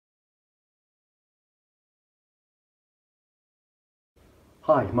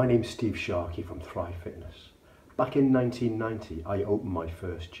Hi, my name's Steve Sharkey from Thrive Fitness. Back in 1990, I opened my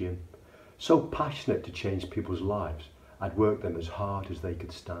first gym. So passionate to change people's lives, I'd work them as hard as they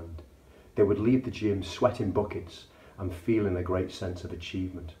could stand. They would leave the gym sweating buckets and feeling a great sense of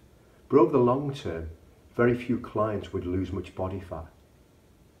achievement. But over the long term, very few clients would lose much body fat.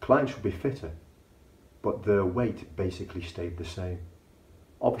 Clients would be fitter, but their weight basically stayed the same.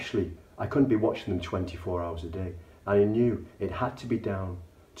 Obviously, I couldn't be watching them 24 hours a day, and I knew it had to be down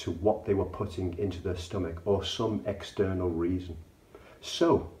to what they were putting into their stomach or some external reason.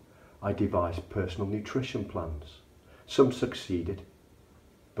 So, I devised personal nutrition plans. Some succeeded,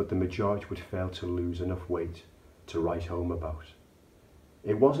 but the majority would fail to lose enough weight to write home about.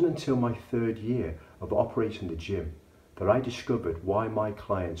 It wasn't until my third year of operating the gym that I discovered why my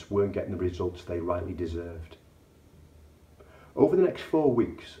clients weren't getting the results they rightly deserved. Over the next 4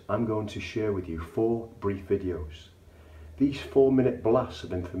 weeks, I'm going to share with you 4 brief videos. These 4-minute blasts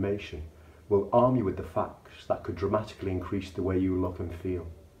of information will arm you with the facts that could dramatically increase the way you look and feel.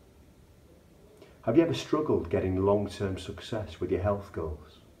 Have you ever struggled getting long-term success with your health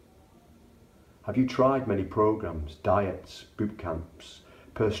goals? Have you tried many programs, diets, boot camps,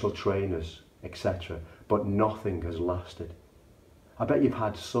 personal trainers, etc., but nothing has lasted? I bet you've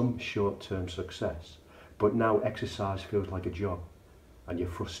had some short-term success, but now exercise feels like a job and you're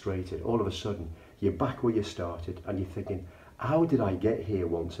frustrated. All of a sudden, you're back where you started and you're thinking, how did I get here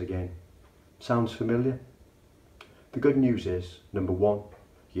once again? Sounds familiar? The good news is, number 1,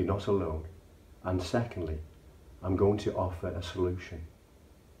 you're not alone. And secondly, I'm going to offer a solution.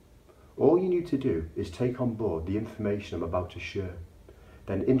 All you need to do is take on board the information I'm about to share,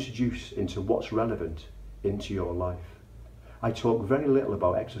 then introduce into what's relevant into your life. I talk very little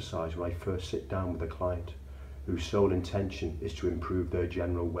about exercise when I first sit down with a client whose sole intention is to improve their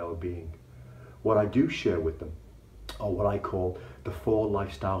general well-being. What I do share with them are what I call the 4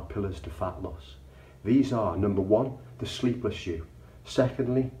 lifestyle pillars to fat loss. These are, number 1, the sleepless you.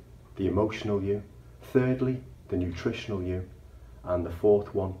 Secondly, the emotional you. Thirdly, the nutritional you. And the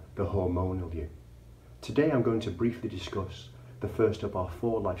 4th one, the hormonal you. Today I'm going to briefly discuss the first of our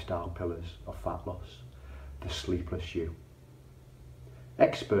 4 lifestyle pillars of fat loss, the sleepless you.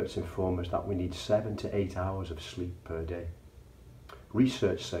 Experts inform us that we need 7 to 8 hours of sleep per day.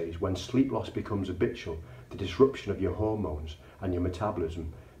 Research says when sleep loss becomes habitual, the disruption of your hormones and your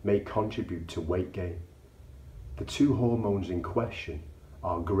metabolism may contribute to weight gain. The 2 hormones in question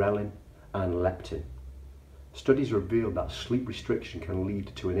are ghrelin and leptin. Studies reveal that sleep restriction can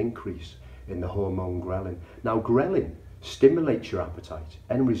lead to an increase in the hormone ghrelin. Now, ghrelin stimulates your appetite.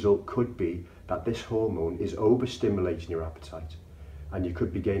 End result could be that this hormone is overstimulating your appetite and you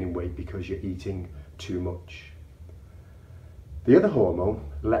could be gaining weight because you're eating too much. The other hormone,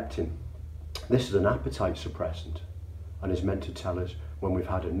 leptin, this is an appetite suppressant and is meant to tell us when we've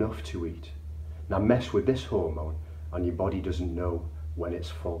had enough to eat. Now mess with this hormone and your body doesn't know when it's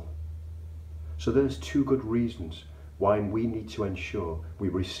full. So there's 2 good reasons why we need to ensure we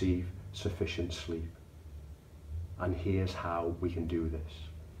receive sufficient sleep. And here's how we can do this.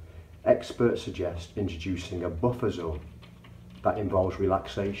 Experts suggest introducing a buffer zone that involves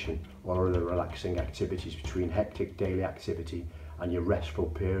relaxation or other relaxing activities between hectic daily activity and your restful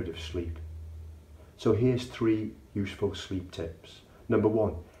period of sleep. So here's 3 useful sleep tips. Number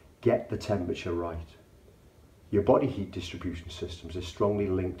 1, get the temperature right. Your body heat distribution systems are strongly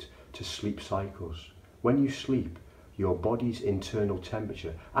linked to sleep cycles. When you sleep, your body's internal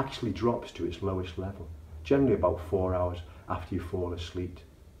temperature actually drops to its lowest level, generally about 4 hours after you fall asleep.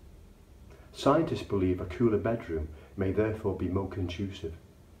 Scientists believe a cooler bedroom may therefore be more conducive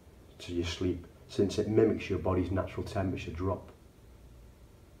to your sleep, since it mimics your body's natural temperature drop.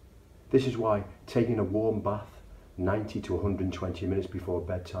 This is why taking a warm bath 90 to 120 minutes before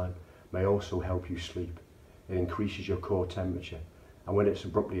bedtime may also help you sleep. It increases your core temperature, and when it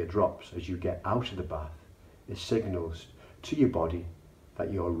abruptly drops as you get out of the bath, it signals to your body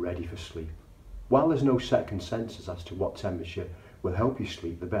that you're ready for sleep. While there's no set consensus as to what temperature will help you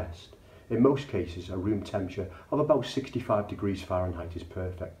sleep the best, in most cases a room temperature of about 65 degrees Fahrenheit is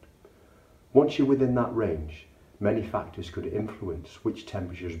perfect. Once you're within that range, many factors could influence which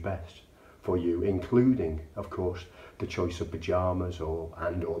temperature is best for you, including, of course, the choice of pyjamas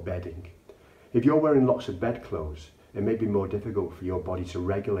or bedding. If you're wearing lots of bedclothes, it may be more difficult for your body to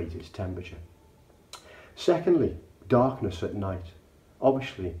regulate its temperature. Secondly, darkness at night.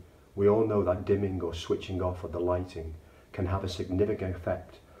 Obviously, we all know that dimming or switching off of the lighting can have a significant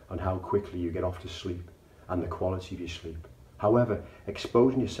effect on how quickly you get off to sleep and the quality of your sleep. However,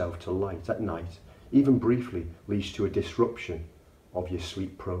 exposing yourself to light at night, even briefly, leads to a disruption of your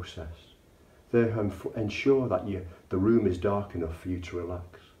sleep process. They ensure that the room is dark enough for you to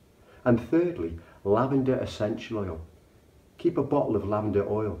relax. And thirdly, lavender essential oil. Keep a bottle of lavender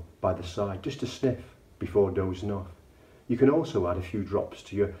oil by the side just to sniff before dozing off. You can also add a few drops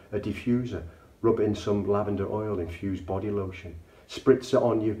to a diffuser, rub in some lavender oil infused body lotion, spritz it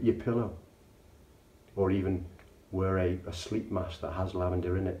on your pillow, or even wear a sleep mask that has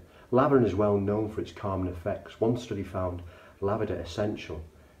lavender in it. Lavender is well known for its calming effects. One study found lavender essential.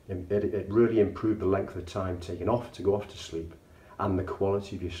 It really improved the length of time taken off to go off to sleep and the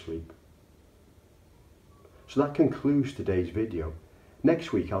quality of your sleep. So that concludes today's video.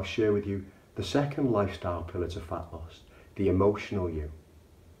 Next week I'll share with you the second lifestyle pillar to fat loss, the emotional you,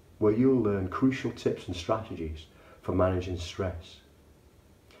 where you'll learn crucial tips and strategies for managing stress.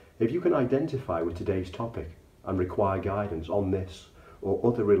 If you can identify with today's topic and require guidance on this or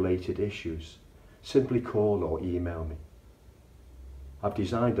other related issues, simply call or email me. I've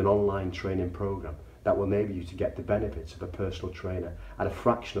designed an online training program that will enable you to get the benefits of a personal trainer at a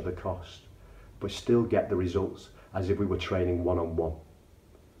fraction of the cost, but still get the results as if we were training one-on-one.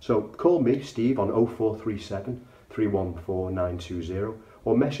 So call me, Steve, on 0437 314 920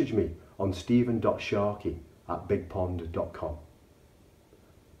 or message me on stephen.sharkey@bigpond.com.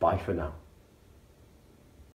 Bye for now.